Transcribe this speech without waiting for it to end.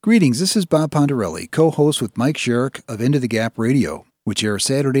Greetings, this is Bob Ponderelli, co-host with Mike Sherrick of Into the Gap Radio, which airs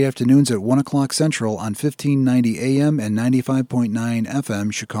Saturday afternoons at 1 o'clock Central on 1590 AM and 95.9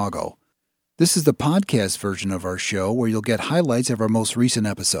 FM Chicago. This is the podcast version of our show where you'll get highlights of our most recent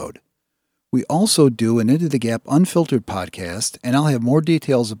episode. We also do an Into the Gap Unfiltered podcast, and I'll have more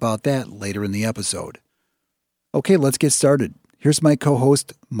details about that later in the episode. Okay, let's get started. Here's my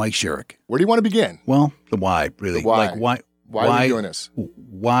co-host, Mike Sherrick. Where do you want to begin? Well, the why, really. The why. Like, why are we doing this?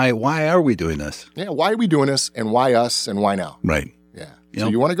 Why are we doing this? Yeah, why are we doing this, and why us, and why now? Right. Yeah. So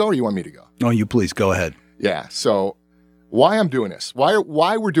you want to go, or you want me to go? No, you please, go ahead. Yeah, so why I'm doing this,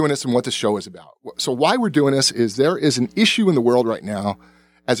 why we're doing this and what the show is about. So why we're doing this is there is an issue in the world right now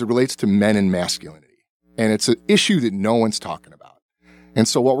as it relates to men and masculinity. And it's an issue that no one's talking about. And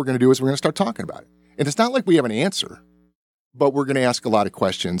so what we're going to do is we're going to start talking about it. And it's not like we have an answer, but we're going to ask a lot of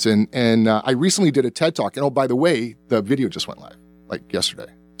questions. And I recently did a TED Talk. And oh, by the way, the video just went live, like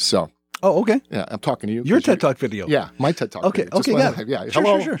yesterday. So. Oh, okay. Yeah, I'm talking to you. Your TED Talk video. Yeah, my TED Talk video. Okay, yeah.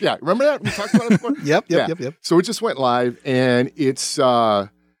 Yeah, Sure. Yeah, remember that? We talked about it before? Yep. So it just went live, and it's, I'm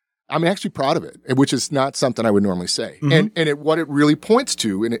actually proud of it, which is not something I would normally say. Mm-hmm. And what it really points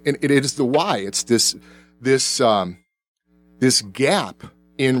to, and it is the why, it's this gap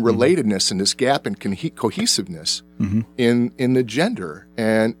in relatedness and this gap in cohesiveness in the gender,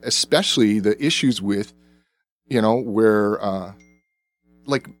 and especially the issues with, where,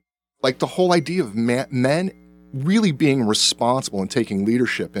 like the whole idea of men really being responsible and taking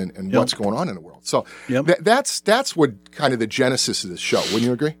leadership and what's going on in the world. So that's what kind of the genesis of this show. Wouldn't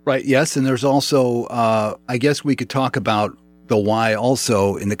you agree? Right. Yes. And there's also, I guess we could talk about the why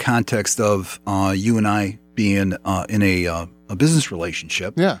also in the context of you and I being in a business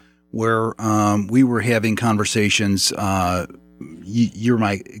relationship. Yeah. Where we were having conversations. You're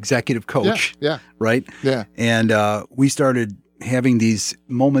my executive coach. Yeah. Right. Yeah. And we started having these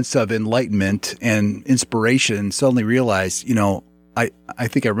moments of enlightenment and inspiration, and suddenly realized, I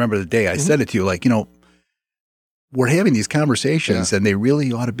think I remember the day I said it to you, we're having these conversations and they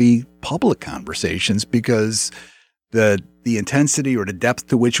really ought to be public conversations, because the intensity or the depth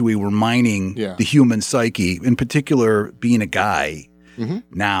to which we were mining the human psyche, in particular being a guy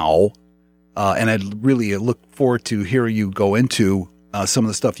now, and I really look forward to hearing you go into some of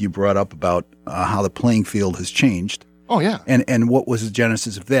the stuff you brought up about how the playing field has changed. Oh, yeah. And what was the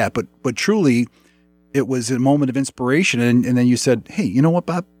genesis of that? But truly, it was a moment of inspiration. And then you said, hey, you know what,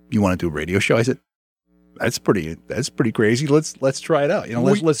 Bob? You want to do a radio show? I said, that's pretty crazy. Let's try it out.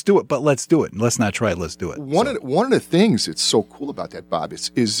 Let's do it. But let's do it. And let's not try it. Let's do it. One of the things that's so cool about that, Bob,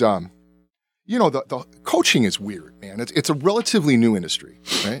 is the coaching is weird, man. It's a relatively new industry,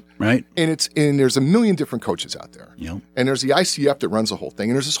 right? Right. And there's a million different coaches out there. Yep. And there's the ICF that runs the whole thing.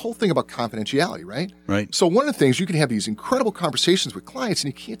 And there's this whole thing about confidentiality, right? Right. So one of the things, you can have these incredible conversations with clients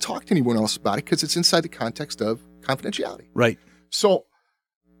and you can't talk to anyone else about it because it's inside the context of confidentiality. Right. So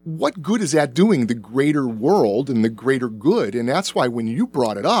what good is that doing the greater world and the greater good? And that's why when you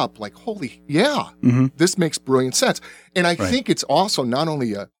brought it up, like, holy, this makes brilliant sense. And I think it's also not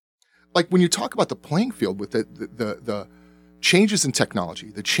only like when you talk about the playing field with the changes in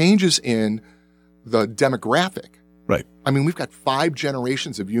technology, the changes in the demographic. Right. I mean, we've got 5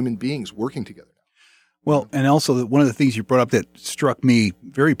 generations of human beings working together now. Well, and also one of the things you brought up that struck me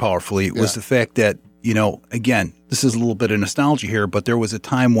very powerfully was the fact that, again, this is a little bit of nostalgia here, but there was a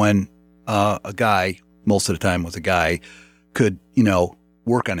time when a guy, most of the time was a guy, could,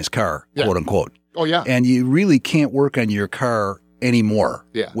 work on his car, quote unquote. Oh, yeah. And you really can't work on your car anymore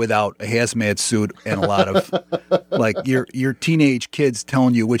without a hazmat suit and a lot of like your teenage kids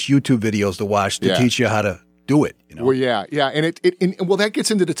telling you which YouTube videos to watch to teach you how to do it. Well, yeah. And that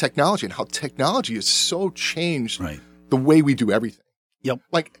gets into the technology and how technology has so changed the way we do everything. Yep.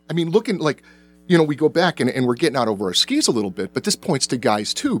 Like, I mean, looking like, we go back and we're getting out over our skis a little bit, but this points to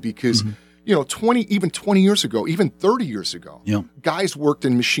guys too, because 20 years ago, even 30 years ago, guys worked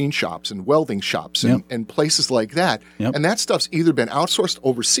in machine shops and welding shops and places like that. Yep. And that stuff's either been outsourced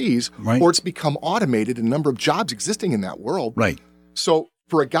overseas or it's become automated in a number of jobs existing in that world. Right. So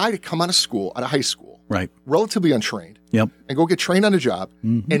for a guy to come out of high school, relatively untrained, and go get trained on a job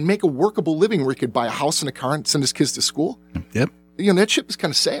and make a workable living where he could buy a house and a car and send his kids to school, that ship has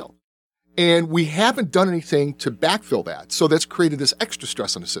kind of sailed. And we haven't done anything to backfill that. So that's created this extra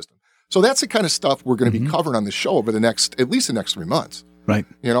stress on the system. So that's the kind of stuff we're going to be covering on the show over at least the next 3 months. Right.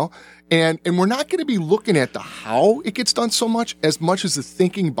 And we're not going to be looking at the how it gets done so much as the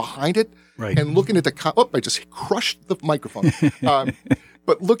thinking behind it. Right. And looking at I just crushed the microphone.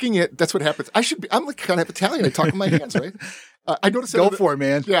 But looking at, that's what happens. I'm like kind of Italian. I talk with my hands, right? I noticed. Go for it,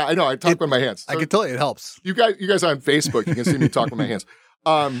 man. Yeah, I know. I talk with my hands. I can tell you it helps. You guys on Facebook, you can see me talk with my hands.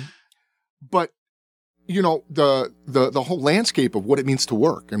 But you know, the whole landscape of what it means to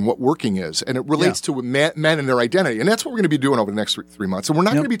work and what working is, and it relates to men and their identity, and that's what we're going to be doing over the next 3 months. And we're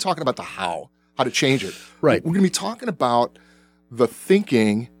not going to be talking about the how to change it. Right. We're going to be talking about the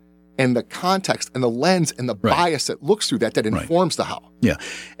thinking and the context and the lens and the bias that looks through that informs the how. Yeah.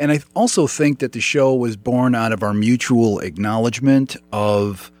 And I also think that the show was born out of our mutual acknowledgement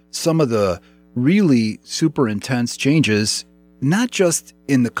of some of the really super intense changes, not just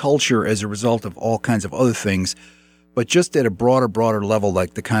in the culture as a result of all kinds of other things, but just at a broader level,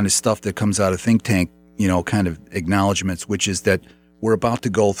 like the kind of stuff that comes out of think tank, you know, kind of acknowledgments, which is that we're about to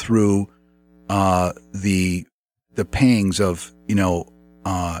go through the pangs of, you know,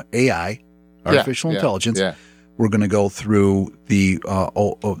 AI, artificial intelligence. Yeah. We're going to go through the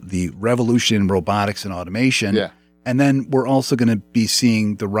revolution in robotics and automation. Yeah. And then we're also going to be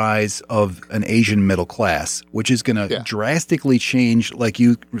seeing the rise of an Asian middle class, which is going to drastically change, like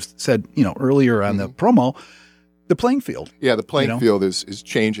you said, you know, earlier on the promo, the playing field. Yeah, the playing field is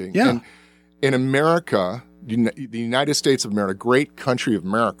changing. Yeah. And in America, the United States of America, great country of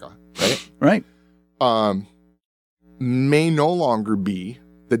America, right? Right. May no longer be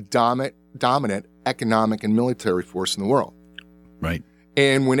the dominant economic and military force in the world. Right.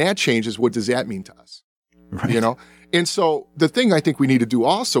 And when that changes, what does that mean to us? Right. You know? And so the thing I think we need to do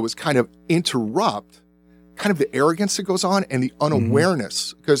also is kind of interrupt kind of the arrogance that goes on and the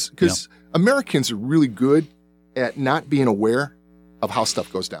unawareness. Because Americans are really good at not being aware of how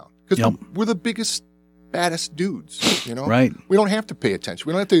stuff goes down. Because we're the biggest, baddest dudes, you know? Right. We don't have to pay attention.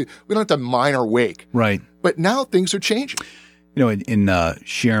 We don't have to mind our wake. Right. But now things are changing. You know, in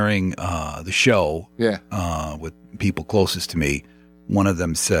sharing the show with people closest to me, one of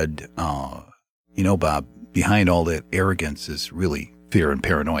them said, you know, Bob, behind all that arrogance is really fear and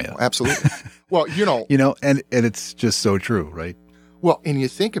paranoia. Absolutely. Well, you know. You know, and it's just so true, right? Well, and you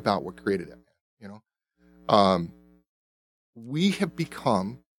think about what created it, you know. We have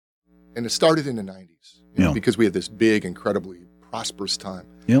become, and it started in the 90s, you know, because we had this big, incredibly prosperous time.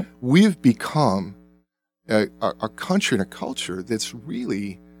 Yep. We've become a country and a culture that's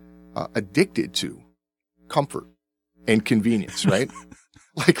really addicted to comfort and convenience, right?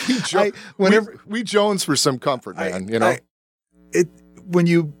 Like we Jones for some comfort, man. You know,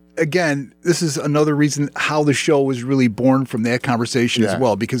 this is another reason how the show was really born from that conversation as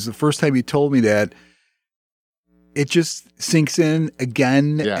well. Because the first time you told me that, it just sinks in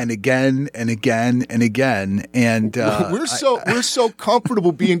again and again and again and again. And we're so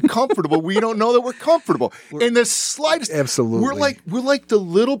comfortable being comfortable. We don't know that we're comfortable. In the slightest, absolutely, we're like the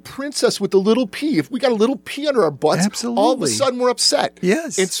little princess with the little pea. If we got a little pea under our butts, all of a sudden we're upset.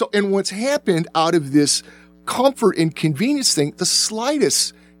 Yes. And what's happened out of this comfort and convenience thing, the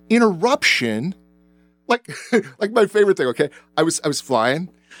slightest interruption, like my favorite thing. Okay, I was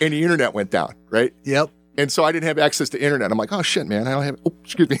flying and the internet went down. Right. Yep. And so I didn't have access to internet. I'm like, oh shit, man,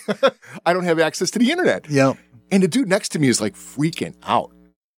 I don't have access to the internet. Yeah. And the dude next to me is like freaking out.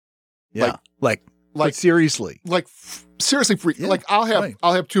 Yeah. Like seriously. Like seriously freaking. Yeah, like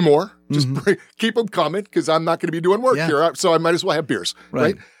I'll have two more. Just keep them coming because I'm not going to be doing work here. So I might as well have beers.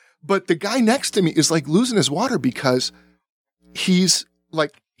 Right. But the guy next to me is like losing his water because he's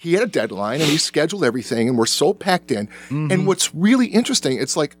like, he had a deadline and he scheduled everything and we're so packed in. And what's really interesting,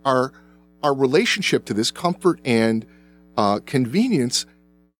 it's like our relationship to this comfort and convenience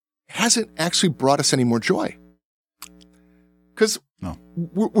hasn't actually brought us any more joy. Because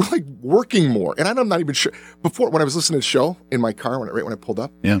we're like working more. And I'm not even sure. Before, when I was listening to the show in my car, right when I pulled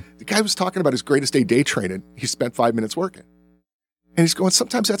up, the guy was talking about his greatest day training. He spent 5 minutes working. And he's going,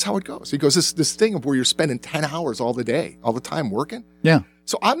 sometimes that's how it goes. He goes, this thing of where you're spending 10 hours all the time working. Yeah.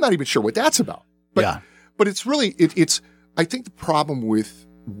 So I'm not even sure what that's about. But it's really, it's I think the problem with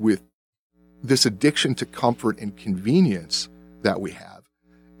this addiction to comfort and convenience that we have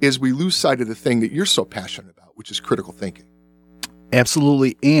is we lose sight of the thing that you're so passionate about, which is critical thinking.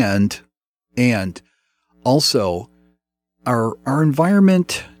 Absolutely. And also our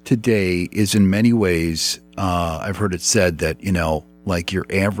environment today is in many ways, I've heard it said that, you know, like your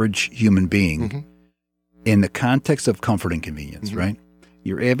average human being in the context of comfort and convenience, right?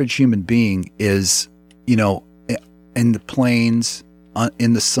 Your average human being is, you know, in the plains,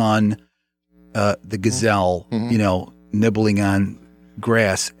 in the sun, the gazelle, you know, nibbling on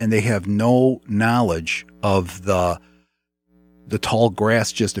grass, and they have no knowledge of the tall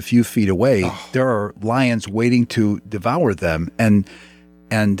grass just a few feet away. There are lions waiting to devour them, and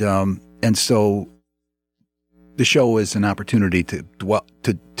so the show is an opportunity to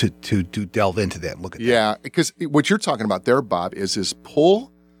delve into that and look at that. Yeah, because what you're talking about there, Bob, is this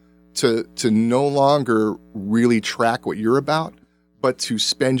pull to no longer really track what you're about, but to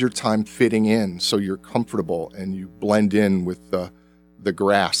spend your time fitting in so you're comfortable and you blend in with the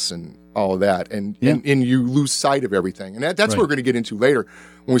grass and all of that. And you lose sight of everything. And that's what we're going to get into later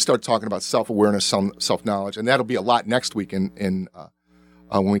when we start talking about self-awareness, self-knowledge. And that'll be a lot next week when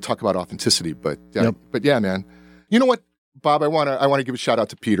we talk about authenticity. But yeah, man. You know what, Bob? I want to give a shout out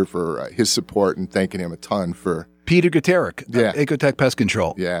to Peter for his support and thanking him a ton for Peter Guterick, Ecotech Pest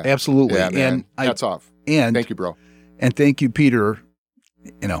Control. Yeah, absolutely. Yeah, man. And hats off. And thank you, bro. And thank you, Peter.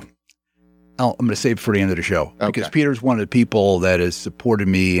 You know, I'm going to save it for the end of the show because Peter's one of the people that has supported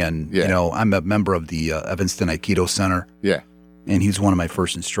me, and you know, I'm a member of the Evanston Aikido Center. Yeah. And he's one of my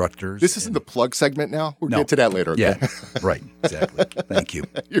first instructors. This isn't the plug segment now? We'll get to that later. Okay? Yeah, right. Exactly. Thank you.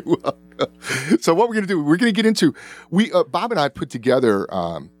 You're welcome. So what we're going to do, we're going to get into, Bob and I put together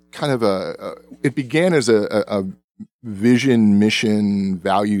kind of it began as a vision, mission,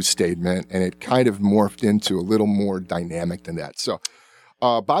 value statement, and it kind of morphed into a little more dynamic than that. So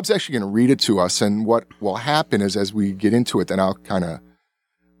Bob's actually going to read it to us, and what will happen is as we get into it, then I'll kind of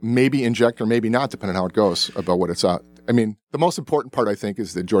maybe inject or maybe not, depending on how it goes, about what it's at. I mean, the most important part, I think,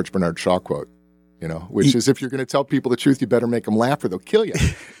 is the George Bernard Shaw quote, you know, which is if you're going to tell people the truth, you better make them laugh or they'll kill you.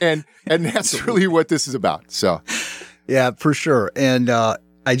 and that's really what this is about. So, yeah, for sure. And I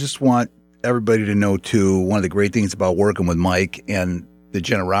just want everybody to know, too, one of the great things about working with Mike and the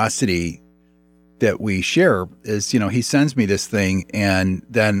generosity that we share is, you know, he sends me this thing and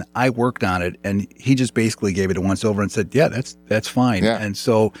then I worked on it and he just basically gave it a once over and said, yeah, that's fine. Yeah. And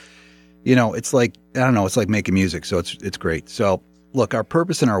so, you know, it's like, I don't know, it's like making music. So it's great. So look, our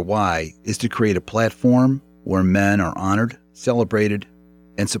purpose and our why is to create a platform where men are honored, celebrated,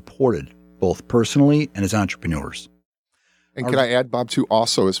 and supported both personally and as entrepreneurs. And can I add, Bob, too,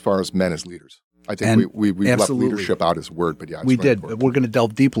 also as far as men as leaders? I think we left leadership out as a word, but yeah. We did. Important. We're going to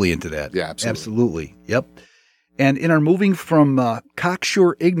delve deeply into that. Yeah, absolutely. Absolutely. Yep. And in our moving from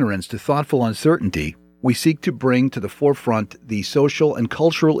cocksure ignorance to thoughtful uncertainty, we seek to bring to the forefront the social and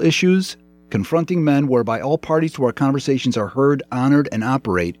cultural issues confronting men whereby all parties to our conversations are heard, honored, and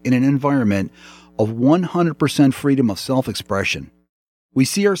operate in an environment of 100% freedom of self-expression. We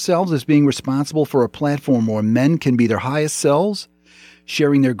see ourselves as being responsible for a platform where men can be their highest selves,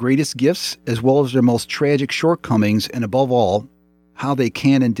 sharing their greatest gifts as well as their most tragic shortcomings, and above all, how they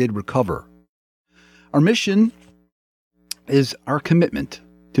can and did recover. Our mission is our commitment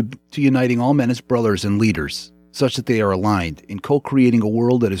to uniting all men as brothers and leaders, such that they are aligned in co-creating a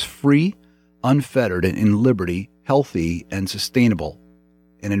world that is free, unfettered, and in liberty, healthy, and sustainable,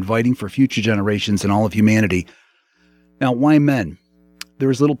 and inviting for future generations and all of humanity. Now, why men?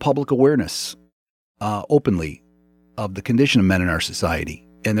 There is little public awareness openly of the condition of men in our society.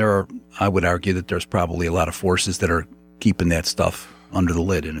 And I would argue that there's probably a lot of forces that are keeping that stuff under the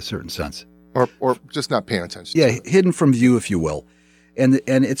lid in a certain sense. Or just not paying attention. Yeah, hidden from view, if you will. And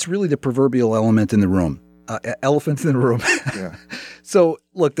it's really the proverbial elephant in the room. Elephant in the room. Yeah. So,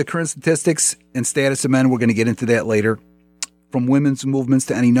 look, the current statistics and status of men, we're going to get into that later. From women's movements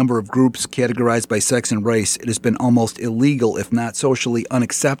to any number of groups categorized by sex and race, it has been almost illegal, if not socially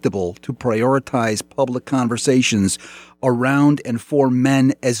unacceptable, to prioritize public conversations around and for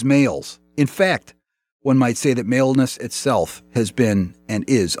men as males. In fact, one might say that maleness itself has been and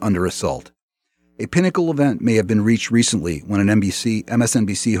is under assault. A pinnacle event may have been reached recently when an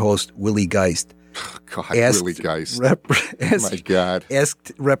MSNBC host, Willie Geist, asked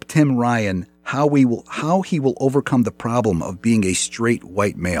Rep. Tim Ryan how he will overcome the problem of being a straight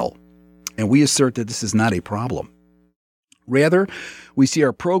white male. And we assert that this is not a problem. Rather, we see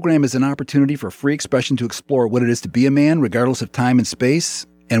our program as an opportunity for free expression to explore what it is to be a man, regardless of time and space,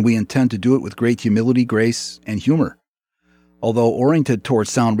 and we intend to do it with great humility, grace, and humor. Although oriented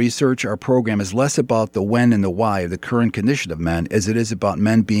towards sound research, our program is less about the when and the why of the current condition of men as it is about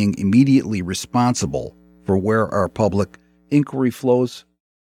men being immediately responsible for where our public inquiry flows.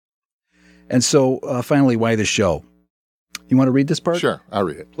 And so, finally, why the show? You want to read this part? Sure, I'll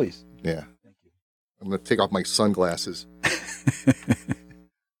read it. Please. Yeah. Thank you. I'm going to take off my sunglasses.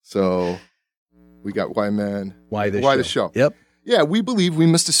 So, we got why men. Why the show? Yep. Yeah, we believe we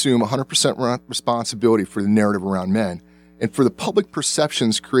must assume 100% responsibility for the narrative around men and for the public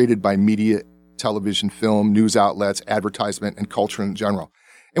perceptions created by media, television, film, news outlets, advertisement, and culture in general.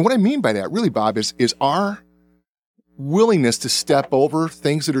 And what I mean by that, really, Bob, is our willingness to step over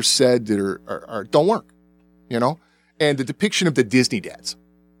things that are said that are don't work, you know? And the depiction of the Disney dads,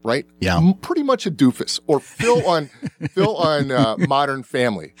 right? Yeah. Pretty much a doofus. Or Phil on Modern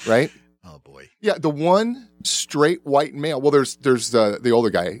Family, right? Oh, boy. Yeah, the one straight white male. Well, there's the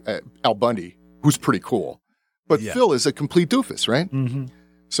older guy, Al Bundy, who's pretty cool. But Phil is a complete doofus, right? Mm-hmm.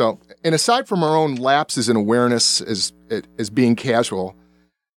 So, and aside from our own lapses in awareness as as being casual,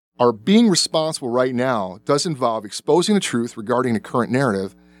 our being responsible right now does involve exposing the truth regarding the current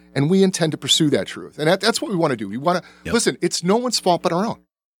narrative, and we intend to pursue that truth. And that's what we want to do. We want to, listen, it's no one's fault but our own.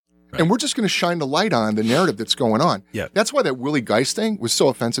 Right. And we're just going to shine the light on the narrative that's going on. Yeah. That's why that Willie Geist thing was so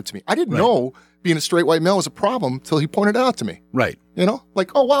offensive to me. I didn't know being a straight white male was a problem until he pointed it out to me. Right. You know,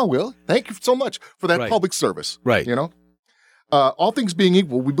 like, oh, wow, Will, thank you so much for that public service. Right. You know, all things being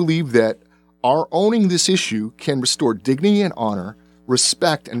equal, we believe that our owning this issue can restore dignity and honor,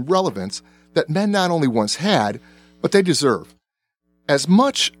 respect and relevance that men not only once had, but they deserve, as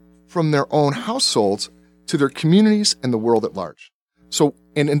much from their own households to their communities and the world at large. So,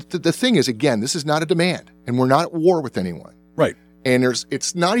 and the thing is, again, this is not a demand, and we're not at war with anyone. Right. And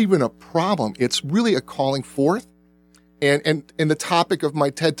it's not even a problem. It's really a calling forth. And the topic of my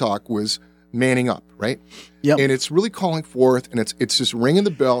TED Talk was manning up, right? Yep. And it's really calling forth, and it's just ringing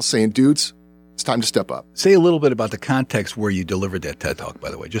the bell saying, dudes, it's time to step up. Say a little bit about the context where you delivered that TED Talk,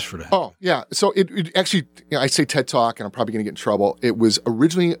 by the way, just for that. Oh, yeah. So it actually, I say TED Talk, and I'm probably going to get in trouble. It was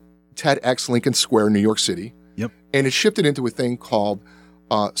originally TEDx Lincoln Square, New York City. Yep. And it shifted into a thing called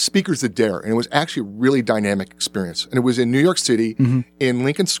Speakers That Dare. And it was actually a really dynamic experience. And it was in New York City, in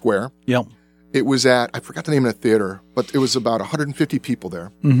Lincoln Square. Yep. It was at, I forgot the name of the theater, but it was about 150 people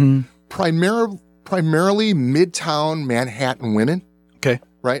there. Primarily Midtown Manhattan women. Okay.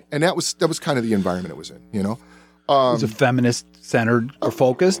 Right? And that was kind of the environment it was in, you know? Was it feminist-centered or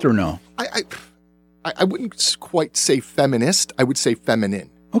focused, or no? I wouldn't quite say feminist. I would say feminine.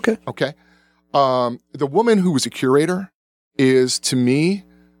 Okay. Okay. The woman who was a curator is, to me,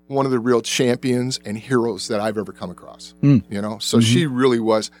 one of the real champions and heroes that I've ever come across. You know, so she really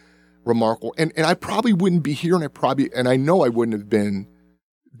was remarkable. And I probably wouldn't be here, and I know I wouldn't have been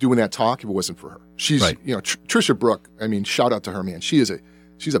doing that talk if it wasn't for her. She's, you know, Trisha Brook. I mean, shout out to her, man. She's a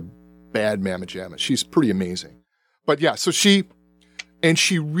bad mamma jamma. She's pretty amazing. But yeah, so she's what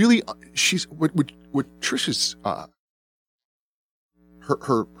Trisha's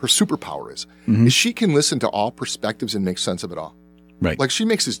her superpower is she can listen to all perspectives and make sense of it all. Right. Like she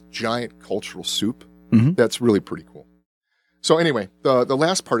makes this giant cultural soup that's really pretty cool. So anyway, the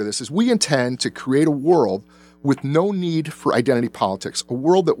last part of this is we intend to create a world with no need for identity politics, a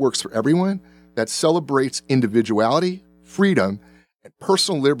world that works for everyone, that celebrates individuality, freedom, and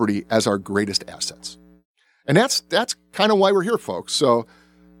personal liberty as our greatest assets. And that's kind of why we're here, folks. So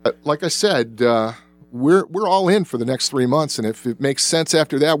like I said, we're all in for the next 3 months, and if it makes sense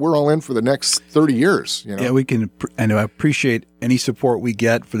after that, we're all in for the next 30 years. You know? Yeah, we can, and I appreciate any support we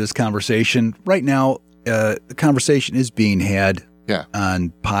get for this conversation. Right now, the conversation is being had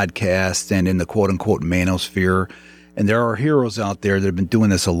on podcasts and in the quote-unquote manosphere, and there are heroes out there that have been doing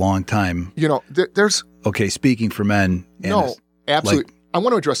this a long time. You know, there's... Okay, speaking for men. No, absolutely. I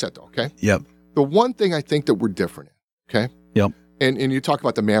want to address that, though, okay? Yep. The one thing I think that we're different in, okay? Yep. And you talk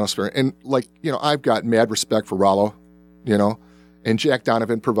about the manosphere, and like, you know, I've got mad respect for Rollo, you know, and Jack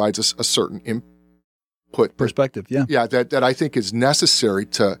Donovan provides us a certain input. Perspective, yeah. Yeah, that I think is necessary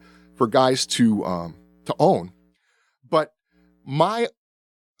for guys to own. But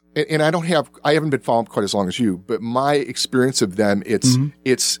and I haven't been following quite as long as you, but my experience of them,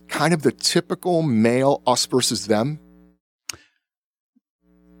 it's kind of the typical male us versus them.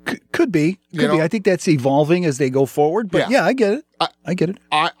 Could be. I think that's evolving as they go forward. But yeah I get it. I get it.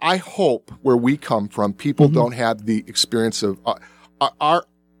 I hope where we come from, people don't have the experience of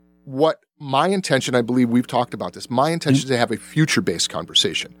what my intention, I believe we've talked about this, my intention is to have a future-based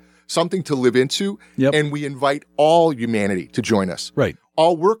conversation, something to live into, and we invite all humanity to join us. Right.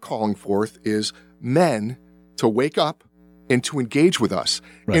 All we're calling forth is men to wake up and to engage with us.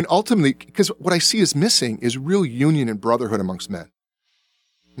 Right. And ultimately, because what I see is missing is real union and brotherhood amongst men.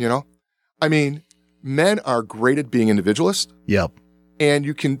 You know? I mean, men are great at being individualists. Yep. And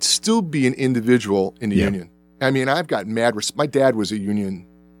you can still be an individual in the union. I mean, I've got my dad was a union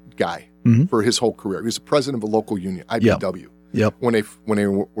guy for his whole career. He was the president of a local union, IBW. Yep. When they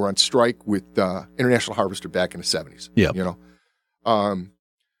were on strike with International Harvester back in the 70s. Yep. You know?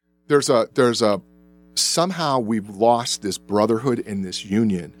 There's a somehow we've lost this brotherhood and this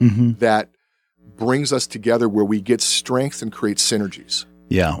union that brings us together where we get strength and create synergies.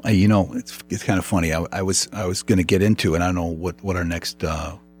 Yeah, you know, it's kind of funny. I was going to get into, and I don't know what our next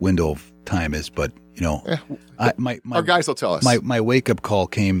window of time is, but you know, our guys will tell us. My wake up call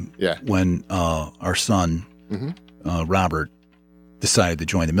came when our son Robert decided to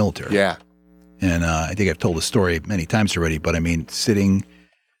join the military. Yeah, and I think I've told the story many times already, but I mean, sitting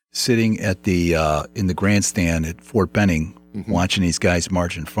at the in the grandstand at Fort Benning, watching these guys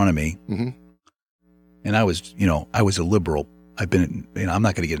march in front of me, and I was a liberal. I've been, I'm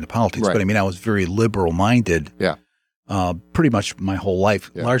not going to get into politics, but I mean, I was very liberal minded. Yeah. pretty much my whole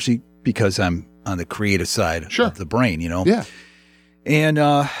life, Yeah. largely because I'm on the creative side Sure. of the brain, you know? Yeah. And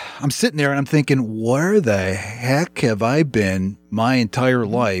I'm sitting there and I'm thinking, where the heck have I been my entire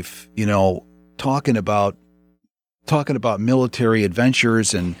life, you know, talking about military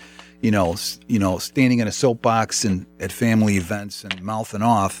adventures and, you know, standing in a soapbox and at family events and mouthing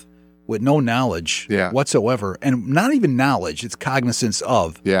off with no knowledge whatsoever. And not even knowledge, it's cognizance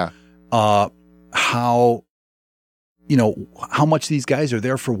of how, you know, how much these guys are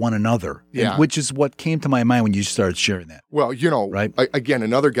there for one another, Yeah. and which is what came to my mind when you started sharing that. Well, you know, Right. Again,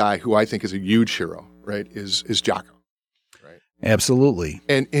 another guy who I think is a huge hero, right, is Jocko. Absolutely.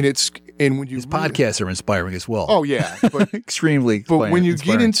 And when you His podcasts are inspiring as well. Oh yeah, but extremely. but when you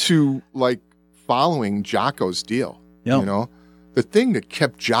inspiring. get into like following Jocko's deal, Yep. you know, the thing that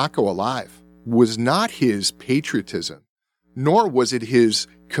kept Jocko alive was not his patriotism, nor was it his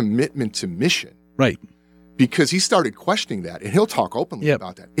commitment to mission. Right. Because he started questioning that, and he'll talk openly Yep.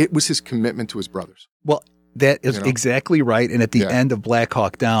 about that. It was his commitment to his brothers. Well, that is You know? exactly right. And at the Yeah. end of Black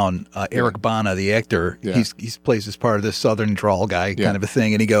Hawk Down, Eric Bana, the actor, Yeah. he's plays as part of this Southern drawl guy Yeah. kind of a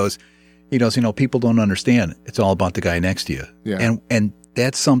thing, and he goes, you know, people don't understand. It's all about the guy next to you. Yeah. And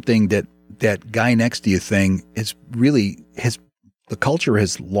that's something that guy next to you thing is really the culture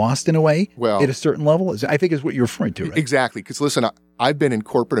has lost in a way. Well- at a certain level, I think is what you're referring to, right? Exactly. Because listen, I've been in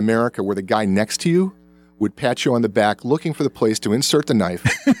corporate America where the guy next to you would pat you on the back looking for the place to insert the knife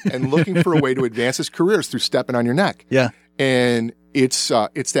and looking for a way to advance his careers through stepping on your neck. Yeah. And it's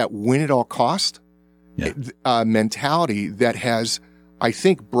that win at all cost mentality that has, I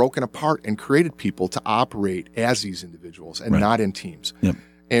think, broken apart and created people to operate as these individuals and Right. not in teams. Yep.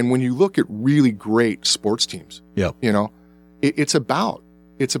 And when you look at really great sports teams, Yep. you know, it's about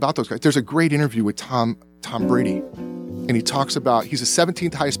those guys. There's a great interview with Tom Brady, and he talks about he's the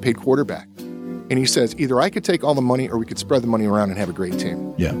 17th highest paid quarterback. And he says, either I could take all the money or we could spread the money around and have a great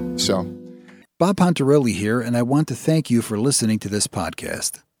team. Yeah. So, Bob Pontarelli here, and I want to thank you for listening to this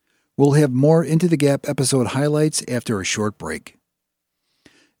podcast. We'll have more Into the Gap episode highlights after a short break.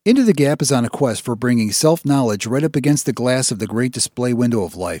 Into the Gap is on a quest for bringing self-knowledge right up against the glass of the great display window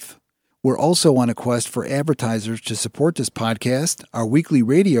of life. We're also on a quest for advertisers to support this podcast, our weekly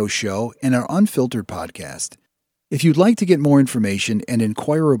radio show, and our unfiltered podcast. If you'd like to get more information and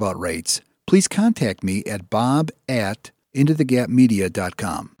inquire about rates, please contact me at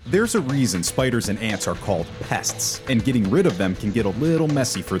bob@intothegapmedia.com. There's a reason spiders and ants are called pests, and getting rid of them can get a little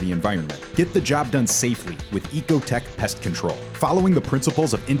messy for the environment. Get the job done safely with Ecotech Pest Control. Following the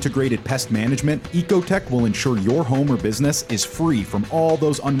principles of integrated pest management, Ecotech will ensure your home or business is free from all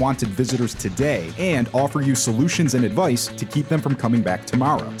those unwanted visitors today and offer you solutions and advice to keep them from coming back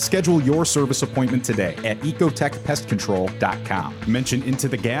tomorrow. Schedule your service appointment today at ecotechpestcontrol.com. Mention Into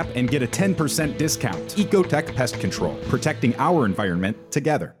the Gap and get a 10% discount. Ecotech Pest Control, protecting our environment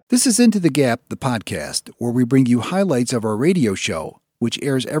together. This is Into the Gap, the podcast, where we bring you highlights of our radio show, which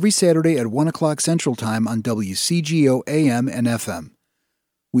airs every Saturday at 1 o'clock Central Time on WCGO AM and FM.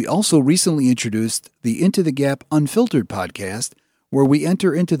 We also recently introduced the Into the Gap Unfiltered podcast, where we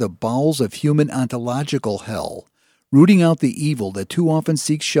enter into the bowels of human ontological hell, rooting out the evil that too often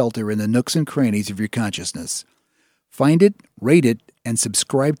seeks shelter in the nooks and crannies of your consciousness. Find it, rate it, and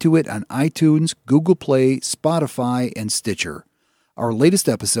subscribe to it on iTunes, Google Play, Spotify, and Stitcher. Our latest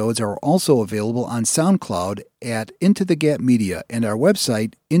episodes are also available on SoundCloud at Into the Gap Media and our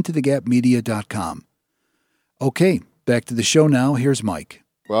website, intothegapmedia.com. Okay, back to the show now. Here's Mike.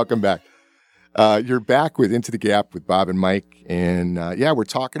 welcome back. You're back with Into the Gap with Bob and Mike. And we're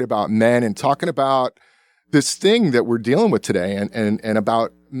talking about men and talking about this thing that we're dealing with today and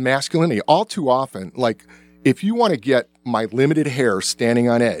about masculinity. All too often, like if you want to get my limited hair standing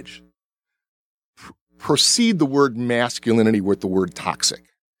on edge, proceed the word masculinity with the word toxic.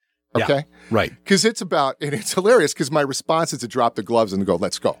 Okay? Yeah, right. Because it's about, and it's hilarious because my response is to drop the gloves and go,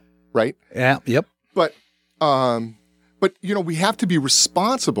 let's go. Right? Yeah, yep. But you know, we have to be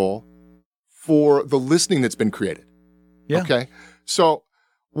responsible for the listening that's been created. Yeah. Okay. So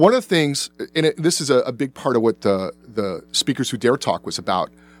one of the things, and this is a big part of what the Speakers Who Dare talk was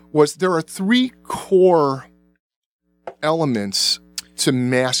about, was there are three core elements to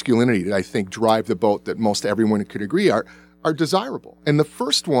masculinity that I think drive the boat that most everyone could agree are desirable. And the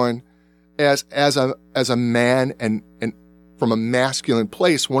first one, as a man and from a masculine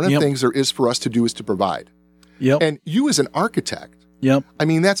place, one of the things there is for us to do is to provide. Yep. And you as an architect, Yep. I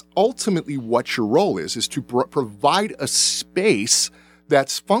mean, that's ultimately what your role is to provide a space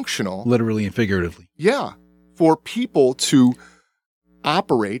that's functional. Literally and figuratively. Yeah. For people to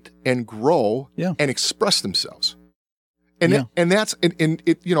operate and grow Yeah. and express themselves. And that's and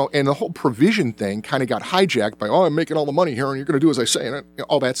it, you know, and the whole provision thing kind of got hijacked by, I'm making all the money here and you're going to do as I say, and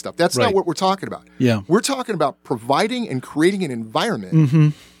all that stuff. That's not what we're talking about. Yeah. We're talking about providing and creating an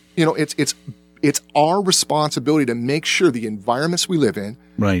environment. You know, it's our responsibility to make sure the environments we live in,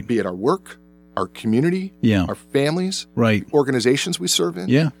 be it our work, our community, our families, organizations we serve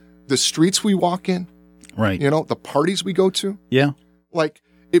in, the streets we walk in, you know, the parties we go to. Like,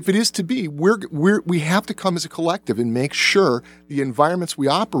 if it is to be, we have to come as a collective and make sure the environments we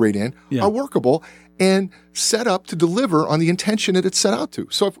operate in are workable and set up to deliver on the intention that it's set out to.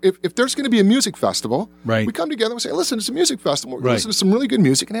 So if there's going to be a music festival, we come together and say, listen, it's a music festival. We're going to listen to some really good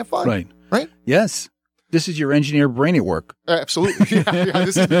music and have fun. Right? Yes. This is your engineer brain at work. Absolutely.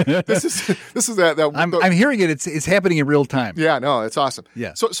 This is that. I'm hearing it. It's happening in real time. Yeah, no, it's awesome.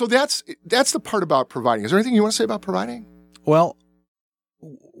 Yeah. So that's the part about providing. Is there anything you want to say about providing? Well,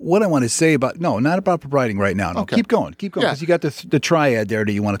 what I want to say about, not about providing right now. No, Okay. Keep going. Because you got the triad there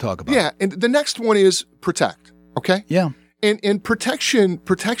that you want to talk about. Yeah, and the next one is protect. Okay. Yeah. And protection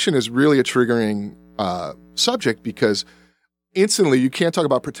is really a triggering subject because instantly you can't talk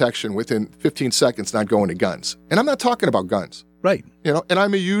about protection within 15 seconds not going to guns. And I'm not talking about guns. Right. You know, and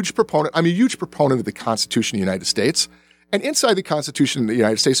I'm a huge proponent of the Constitution of the United States. And inside the Constitution of the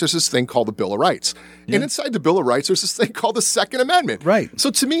United States, there's this thing called the Bill of Rights. Yeah. And inside the Bill of Rights, there's this thing called the Second Amendment. Right.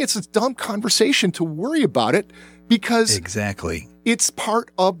 So to me, it's a dumb conversation to worry about it because it's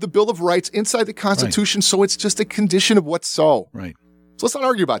part of the Bill of Rights inside the Constitution. So it's just a condition of what's so. Right. So let's not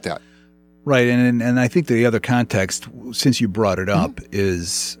argue about that. Right. And I think the other context, since you brought it up,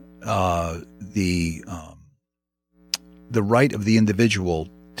 is the right of the individual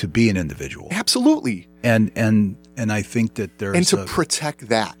to be an individual. Absolutely. And I think that there's and to protect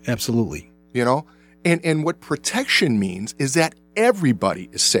that. Absolutely. You know? And what protection means is that everybody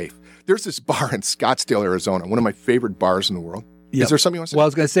is safe. There's this bar in Scottsdale, Arizona, one of my favorite bars in the world. Yep. Is there something you want to say? Well, I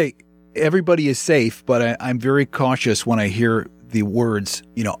was going to say everybody is safe, but I'm very cautious when I hear the words,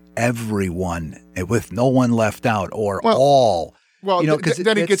 everyone, with no one left out, or all. Well,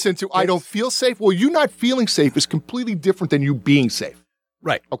 then it gets into, I don't feel safe. Well, you not feeling safe is completely different than you being safe.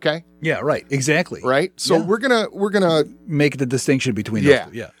 Right. Okay? Yeah, right. Exactly. Right? So we're gonna make the distinction between those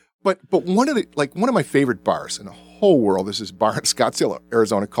two. Yeah. But one of my favorite bars in the whole world is this bar in Scottsdale,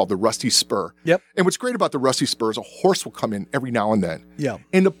 Arizona called the Rusty Spur. Yep. And what's great about the Rusty Spur is a horse will come in every now and then. Yeah.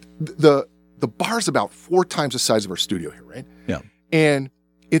 And the bar's about 4 times the size of our studio here, right? Yeah. And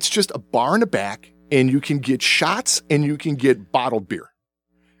it's just a bar in the back, and you can get shots and you can get bottled beer.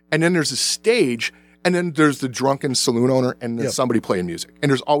 And then there's a stage, and then there's the drunken saloon owner, and then somebody playing music. And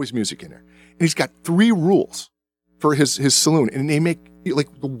there's always music in there. And he's got 3 rules for his saloon. And they make,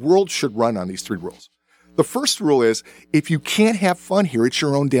 the world should run on these 3 rules. The first rule is, if you can't have fun here, it's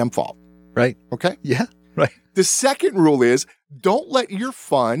your own damn fault. Right. Okay? Yeah. Right. The second rule is, don't let your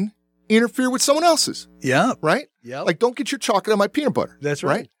fun interfere with someone else's. Yeah. Right? Yeah. Like, don't get your chocolate on my peanut butter. That's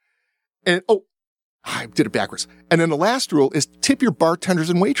right. And, I did it backwards. And then the last rule is tip your bartenders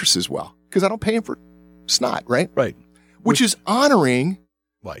and waitresses well, because I don't pay them for snot, right? Right. Which is honoring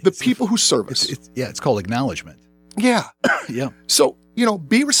the people who serve us. It's called acknowledgement. Yeah. Yeah. So,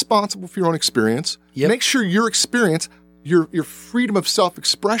 be responsible for your own experience. Yep. Make sure your experience, your freedom of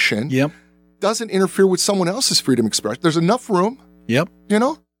self-expression doesn't interfere with someone else's freedom of expression. There's enough room. Yep.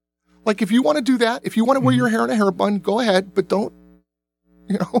 Like, if you want to do that, if you want to wear your hair in a hair bun, go ahead, but don't,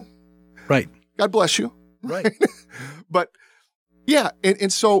 Right. God bless you. Right. But yeah,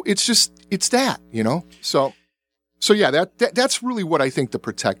 and so it's that, So yeah, that's really what I think the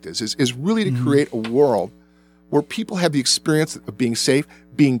protect is really to create a world where people have the experience of being safe,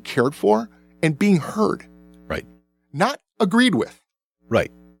 being cared for, and being heard. Right. Not agreed with.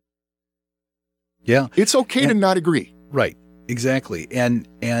 Right. Yeah. It's okay to not agree. Right. Exactly. And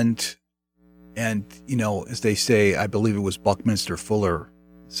as they say, I believe it was Buckminster Fuller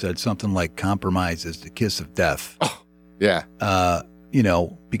said something like compromise is the kiss of death. Oh, yeah.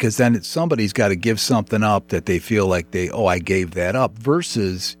 Because then somebody's got to give something up that they feel like I gave that up,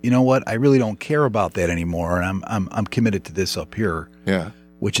 versus, you know what, I really don't care about that anymore, and I'm committed to this up here. Yeah.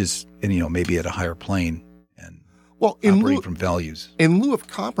 Which is, maybe at a higher plane and operating from values. In lieu of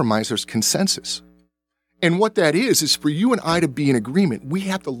compromise, there's consensus. And what that is for you and I to be in agreement, we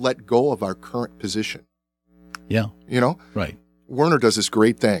have to let go of our current position. Yeah. Right. Werner does this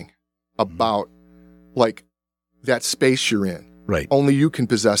great thing about that space you're in. Right. Only you can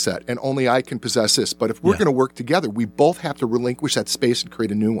possess that, and only I can possess this. But if we're going to work together, we both have to relinquish that space and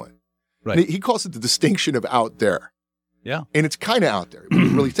create a new one. Right. He calls it the distinction of out there. Yeah. And it's kind of out there when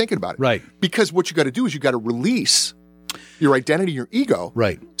you're really thinking about it. Right. Because what you got to do is you got to release your identity, your ego,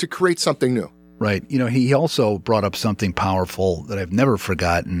 right, to create something new. Right. You know, he also brought up something powerful that I've never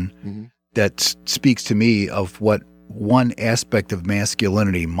forgotten that speaks to me of what one aspect of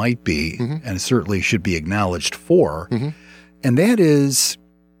masculinity might be, and it certainly should be acknowledged for. And that is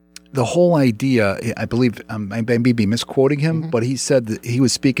the whole idea. I believe I may be misquoting him, but he said that he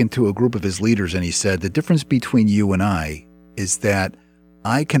was speaking to a group of his leaders, and he said, the difference between you and I is that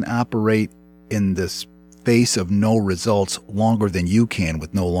I can operate in this face of no results longer than you can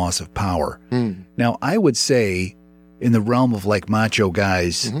with no loss of power. Now, I would say in the realm of like macho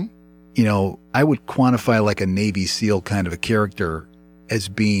guys, you know, I would quantify like a Navy SEAL kind of a character as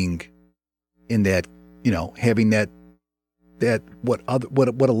being in that, you know, having that what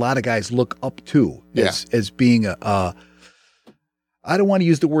a lot of guys look up to as being a I don't want to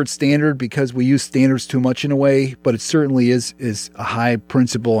use the word standard because we use standards too much in a way, but it certainly is a high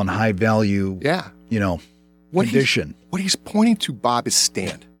principle and high value, you know, condition. What he's pointing to, Bob, is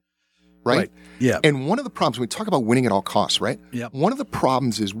stand, right? Yeah. And one of the problems, when we talk about winning at all costs, right? Yep. One of the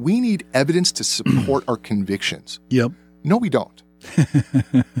problems is we need evidence to support our convictions. Yep. No, we don't.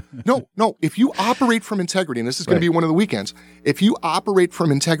 No. If you operate from integrity, and this is going to be one of the weekends, if you operate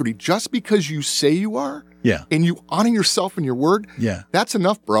from integrity just because you say you are, and you honor yourself and your word, that's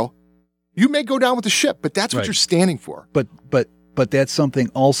enough, bro. You may go down with the ship, but that's what you're standing for. But that's something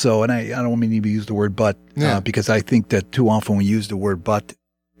also, and I don't mean to use the word but, because I think that too often we use the word but,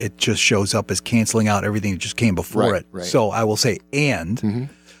 it just shows up as canceling out everything that just came before it. Right. So I will say, and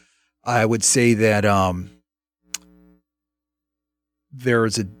I would say that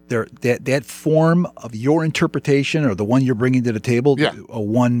that form of your interpretation or the one you're bringing to the table,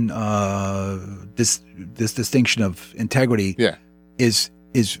 this distinction of integrity is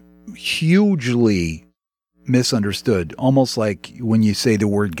hugely misunderstood. Almost like when you say the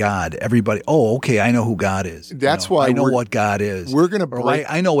word God, everybody, okay, I know who God is. That's why I know what God is. We're going to break.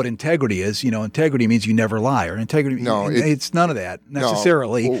 I know what integrity is. You know, integrity means you never lie, or integrity. No, it's none of that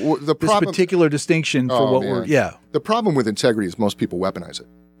necessarily. No. The this particular distinction for what we're. The problem with integrity is most people weaponize it.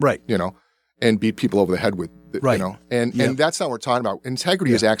 Right. You know, and beat people over the head with it. Right. You know, and that's not what we're talking about.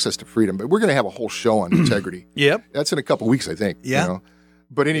 Integrity is access to freedom, but we're going to have a whole show on integrity. That's in a couple of weeks, I think. You know?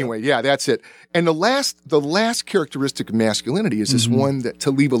 But anyway, that's it. And the last characteristic of masculinity is this one that to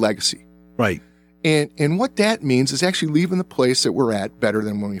leave a legacy. Right. And what that means is actually leaving the place that we're at better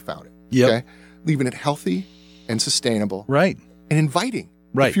than when we found it. Okay? Leaving it healthy and sustainable. Right. And inviting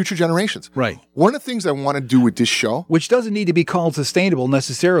future generations. Right. One of the things I want to do with this show, which doesn't need to be called sustainable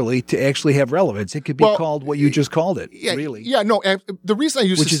necessarily to actually have relevance. It could be called what you just called it. Really. Yeah. No. The reason I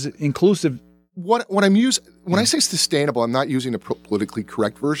use is inclusive. What I'm using when I say sustainable, I'm not using the politically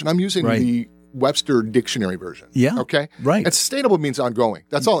correct version. I'm using the Webster dictionary version. Okay. Right. And sustainable means ongoing.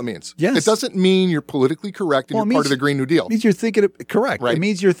 That's all it means. Yes. It doesn't mean you're politically correct and you're part of the Green New Deal. It means you're thinking correct. Right. It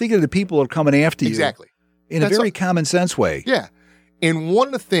means you're thinking of the people who are coming after you. Exactly. In a very common sense way. Yeah. And one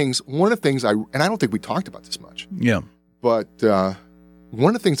of the things and I don't think we talked about this much. Yeah. But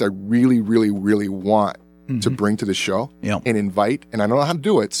one of the things I really, really, really want to bring to the show and invite, and I don't know how to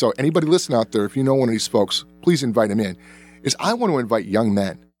do it, so anybody listening out there, if you know one of these folks, please invite them in, is I want to invite young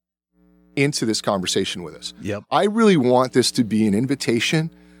men into this conversation with us. I really want this to be an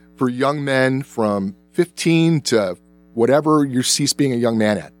invitation for young men from 15 to whatever you cease being a young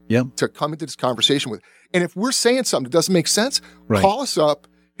man at to come into this conversation with. And if we're saying something that doesn't make sense, call us up,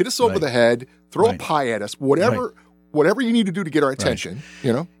 hit us over the head, throw a pie at us, whatever you need to do to get our attention,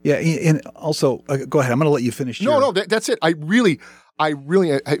 you know? Yeah, and also, go ahead. I'm going to let you finish. No, that's it. I really,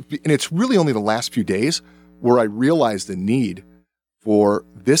 and it's really only the last few days where I realized the need for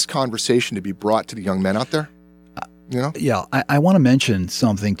this conversation to be brought to the young men out there. You know? Yeah, I want to mention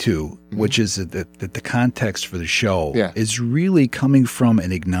something too, which is that the context for the show is really coming from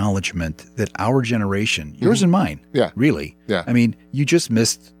an acknowledgement that our generation, yours and mine, really. Yeah. I mean, you just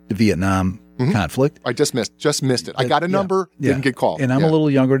missed the Vietnam conflict. I just missed it. I got a number, didn't get called. And I'm a little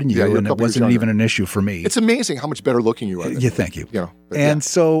younger than you, and it wasn't even an issue for me. It's amazing how much better looking you are. Thank you. You know, and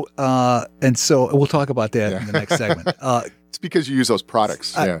so we'll talk about that in the next segment. It's because you use those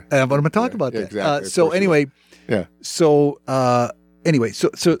products. But I'm going to talk about that. Exactly. So anyway. Yeah. So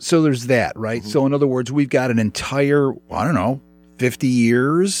so there's that, right? So in other words, we've got an entire, 50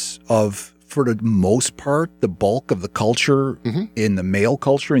 years of, for the most part, the bulk of the culture in the male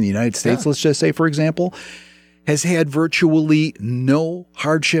culture in the United States, let's just say, for example, has had virtually no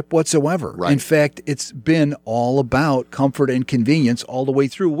hardship whatsoever. Right. In fact, it's been all about comfort and convenience all the way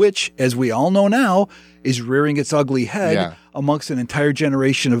through, which, as we all know now, is rearing its ugly head amongst an entire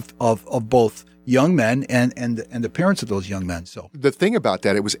generation of both young men and the parents of those young men. So the thing about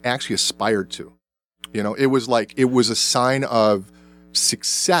that, it was actually aspired to. You know, it was a sign of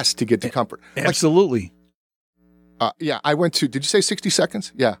success to get to comfort. Absolutely. Yeah, I went to, did you say 60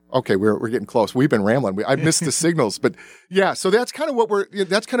 seconds? Yeah. Okay. We're getting close. We've been rambling. I missed the signals, but yeah. So that's kind of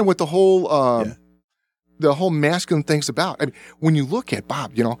what the whole masculine thing's about. I mean, when you look at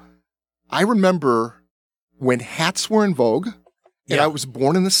Bob, I remember when hats were in vogue and I was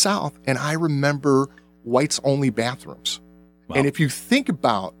born in the South, and I remember whites only bathrooms. Wow. And if you think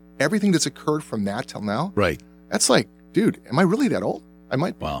about everything that's occurred from that till now, right. That's like, dude, am I really that old? I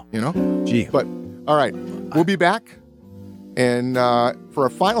might be, Gee. But all right, we'll be back and for our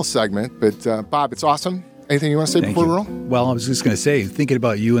final segment. But Bob, it's awesome. Anything you want to say before we roll? Well, I was just going to say, thinking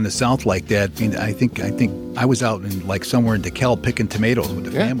about you in the South like that, I mean, I think I was out in like somewhere in DeKalb picking tomatoes with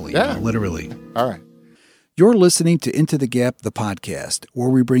the family, literally. All right. You're listening to Into the Gap, the podcast, where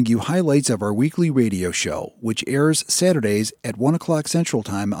we bring you highlights of our weekly radio show, which airs Saturdays at 1 o'clock Central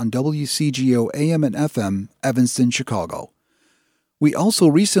Time on WCGO AM and FM, Evanston, Chicago. We also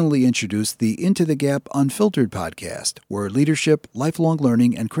recently introduced the Into the Gap Unfiltered podcast, where leadership, lifelong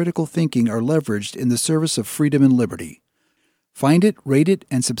learning, and critical thinking are leveraged in the service of freedom and liberty. Find it, rate it,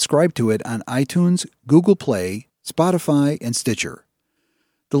 and subscribe to it on iTunes, Google Play, Spotify, and Stitcher.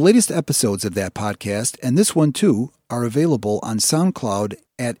 The latest episodes of that podcast, and this one too, are available on SoundCloud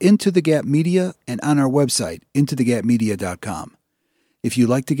at Into the Gap Media and on our website, intothegapmedia.com. If you'd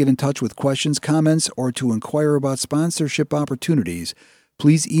like to get in touch with questions, comments, or to inquire about sponsorship opportunities,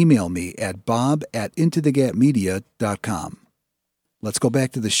 please email me at bob@intothegapmedia.com. Let's go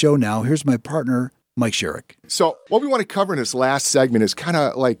back to the show now. Here's my partner, Mike Sherrick. So what we want to cover in this last segment is kind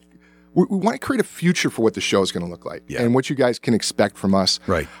of like, we want to create a future for what the show is going to look like and what you guys can expect from us.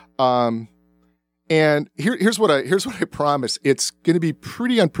 Right. And here's what I promise. It's going to be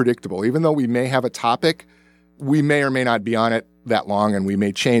pretty unpredictable. Even though we may have a topic, we may or may not be on it that long, and we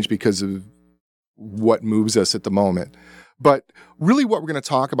may change because of what moves us at the moment. But really what we're going to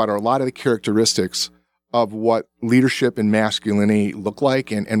talk about are a lot of the characteristics of what leadership and masculinity look like,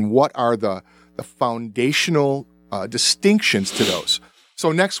 and what are the foundational distinctions to those.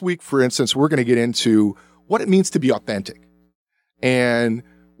 So next week, for instance, we're going to get into what it means to be authentic and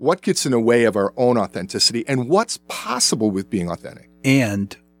what gets in the way of our own authenticity and what's possible with being authentic.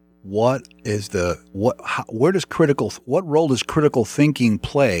 And what role does critical thinking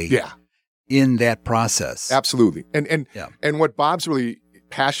play in that process? Absolutely. And what Bob's really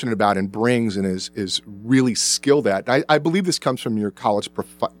passionate about and brings and is really skilled at, I believe this comes from your college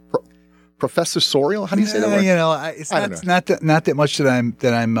professorial. How do you say that word? It's not that much that I'm.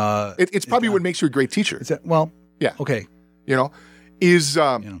 It's probably what makes you a great teacher. Is that, well, yeah, okay.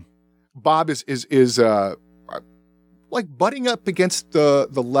 Bob is like butting up against the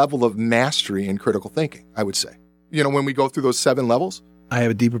level of mastery in critical thinking. I would say, when we go through those 7 levels, I have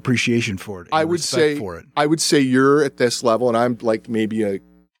a deep appreciation for it. I would say you're at this level, and I'm like maybe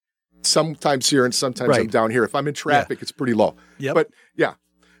sometimes here and sometimes I'm down here. If I'm in traffic, it's pretty low. Yep. But yeah.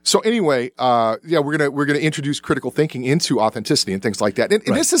 So anyway, we're gonna introduce critical thinking into authenticity and things like that.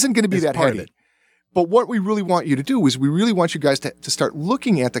 And this isn't going to be that heavy. But what we really want you to do is we really want you guys to start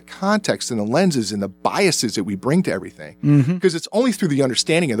looking at the context and the lenses and the biases that we bring to everything. Because it's only through the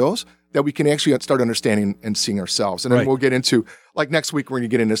understanding of those that we can actually start understanding and seeing ourselves. And then we'll get into, like next week, we're going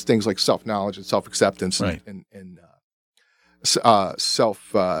to get into things like self-knowledge and self-acceptance and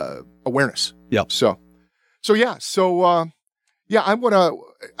self-awareness. Yep. I'm going to,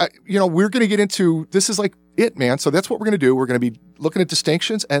 we're going to get into, this is like it, man. So that's what we're going to do. We're going to be looking at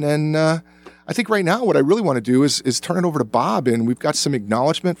distinctions. And then I think right now what I really want to do is turn it over to Bob. And we've got some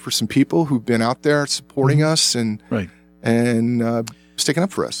acknowledgement for some people who've been out there supporting us and sticking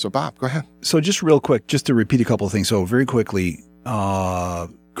up for us. So Bob, go ahead. So just real quick, just to repeat a couple of things. So very quickly,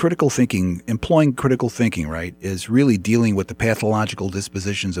 critical thinking, employing critical thinking, right, is really dealing with the pathological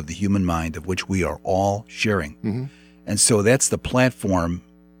dispositions of the human mind, of which we are all sharing. Mm-hmm. And so that's the platform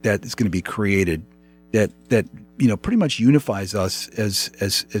that is going to be created that pretty much unifies us as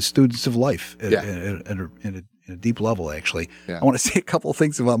students of life at a deep level, actually. Yeah. I want to say a couple of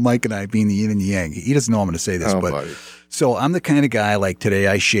things about Mike and I being the yin and the yang. He doesn't know I'm going to say this, buddy. So I'm the kind of guy, like today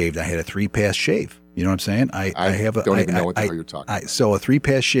I shaved. I had a 3-pass shave. You know what I'm saying? I don't even know what the hell you're talking about. So a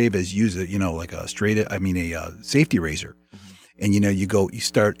 3-pass shave is use it, like a safety razor. Mm-hmm. And you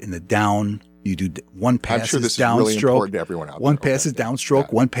start in the down. You do one pass. I'm sure this downstroke, is really important to everyone out there. One pass is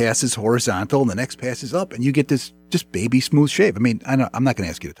downstroke, one pass is horizontal, and the next pass is up, and you get this just baby smooth shave. I mean, I'm not going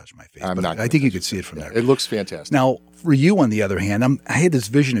to ask you to touch my face. I think you could see it from there. It looks fantastic. Now, for you, on the other hand, I had this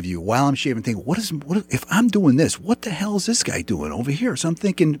vision of you while I'm shaving, thinking, what if I'm doing this? What the hell is this guy doing over here? So I'm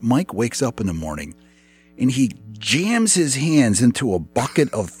thinking, Mike wakes up in the morning, and he jams his hands into a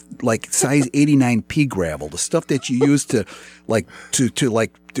bucket of like size 89 pea gravel, the stuff that you use to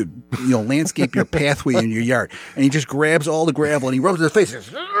landscape your pathway in your yard. And he just grabs all the gravel and he rubs his face.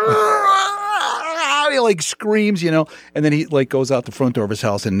 He like screams, and then he like goes out the front door of his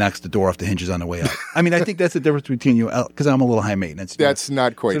house and knocks the door off the hinges on the way out. I mean, I think that's the difference between you, because I'm a little high maintenance. That's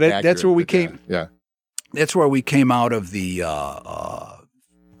not quite accurate. That's where we came. Yeah. That's where we came out of the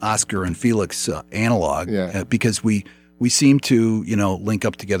Oscar and Felix analog, because we seem to, link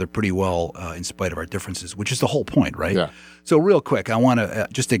up together pretty well in spite of our differences, which is the whole point, right? Yeah. So real quick, I want to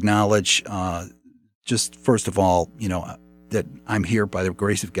just acknowledge, just first of all, that I'm here by the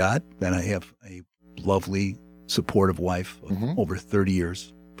grace of God, that I have a lovely, supportive wife of over 30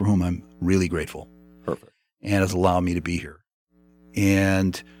 years for whom I'm really grateful. Perfect. And has allowed me to be here.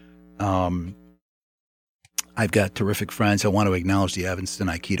 And I've got terrific friends. I want to acknowledge the Evanston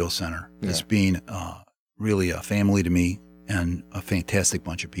Aikido Center as being really a family to me and a fantastic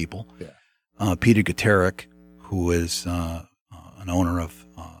bunch of people. Yeah. Peter Guterick, who is an owner of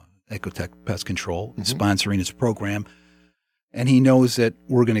Ecotech Pest Control, is sponsoring his program. And he knows that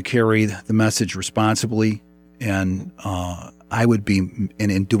we're going to carry the message responsibly. And I would be, and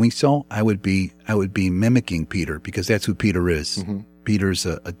in doing so, I would be mimicking Peter, because that's who Peter is. Mm-hmm. Peter's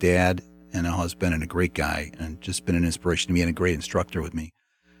a dad and a husband and a great guy, and just been an inspiration to me and a great instructor with me.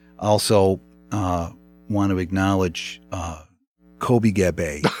 Also, want to acknowledge Kobe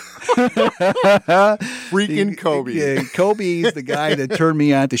Gabe. Freaking Kobe. Yeah, Kobe is the guy that turned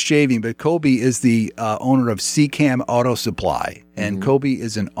me on to shaving, but Kobe is the owner of CCAM Auto Supply. And Kobe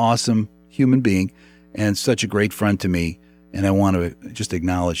is an awesome human being and such a great friend to me. And I want to just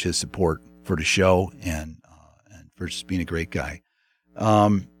acknowledge his support for the show and for just being a great guy.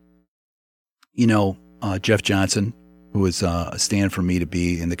 Jeff Johnson, who is a stand for me to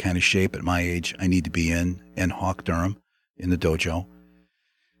be in the kind of shape at my age I need to be in, and Hawk Durham in the dojo.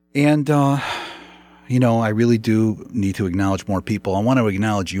 And, I really do need to acknowledge more people. I want to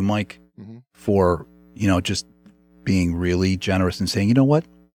acknowledge you, Mike, for, just being really generous and saying, you know what,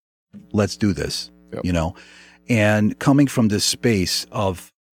 let's do this, and coming from this space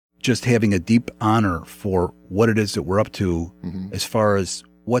of just having a deep honor for what it is that we're up to as far as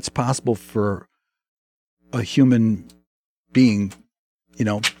what's possible for a human being,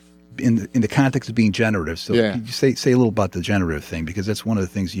 in the context of being generative. So could you say a little about the generative thing, because that's one of the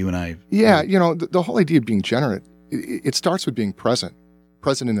things you and I. Yeah, the whole idea of being generative, it starts with being present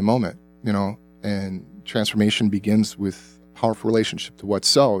in the moment, and transformation begins with a powerful relationship to what's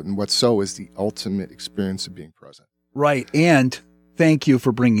so, and what's so is the ultimate experience of being present. Right, and thank you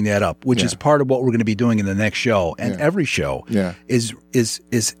for bringing that up, which is part of what we're going to be doing in the next show, and every show is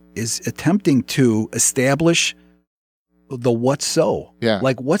attempting to establish the what's so. Yeah.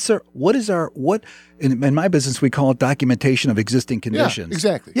 Like in my business we call it documentation of existing conditions. Yeah,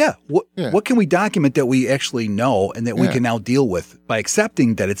 exactly. Yeah. What can we document that we actually know and that we can now deal with by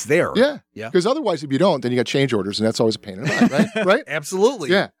accepting that it's there? Yeah. Yeah. Because otherwise, if you don't, then you got change orders, and that's always a pain in the butt, right? Right? Absolutely.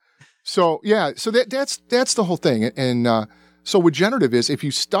 Yeah. So that's the whole thing. And so what generative is, if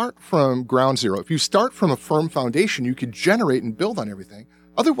you start from ground zero, if you start from a firm foundation, you can generate and build on everything.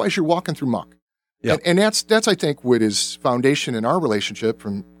 Otherwise, you're walking through muck. Yep. And that's I think what is foundation in our relationship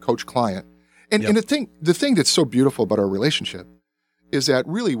from coach-client. And the thing that's so beautiful about our relationship is that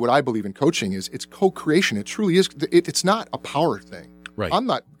really what I believe in coaching is it's co-creation. It truly is. It's not a power thing. Right. I'm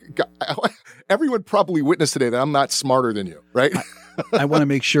not. Everyone probably witnessed today that I'm not smarter than you. Right. I want to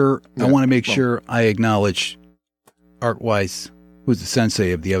make sure. Sure I acknowledge Art Weiss, who's the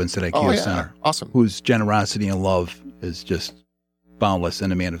sensei of the Evanston Aikido Center. Awesome. Whose generosity and love is just boundless,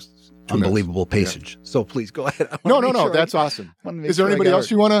 and a man of unbelievable patience. Yeah. So please go ahead. No. That's awesome. Is there anybody else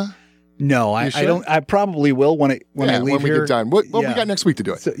you want to? No, I don't. I probably will when I leave when we here. Get done. We got next week to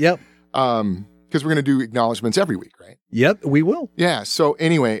do it. So, yep. Because we're going to do acknowledgments every week, right? Yep, we will. Yeah. So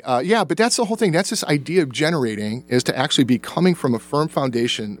anyway, but that's the whole thing. That's this idea of generating is to actually be coming from a firm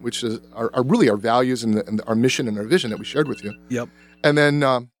foundation, which is are really our values and our mission and our vision that we shared with you. Yep. And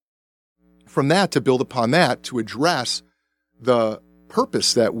then from that to build upon that to address the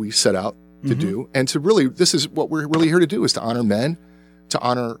purpose that we set out to do, and to really, this is what we're really here to do, is to honor men, to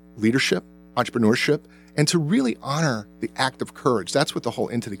honor leadership, entrepreneurship, and to really honor the act of courage. That's what the whole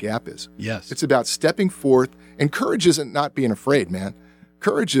Into the Gap is. Yes. It's about stepping forth, and courage isn't not being afraid, man.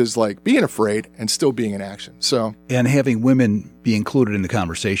 Courage is like being afraid and still being in action. So, and having women be included in the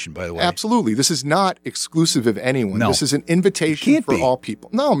conversation, by the way. Absolutely. This is not exclusive of anyone. No. This is an invitation for all people.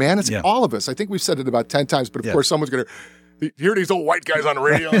 No, man, it's all of us. I think we've said it about 10 times, but of course someone's going to hear these old white guys on the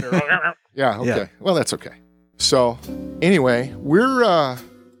radio. And yeah, okay. Yeah. Well, that's okay. So anyway,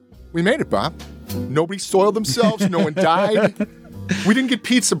 we made it, Bob. Nobody soiled themselves. No one died. We didn't get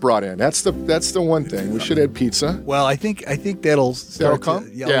pizza brought in. That's the one thing. We should have pizza. Well, I think that'll start come.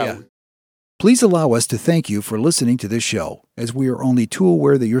 Yeah. Please allow us to thank you for listening to this show, as we are only too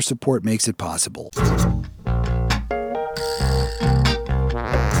aware that your support makes it possible.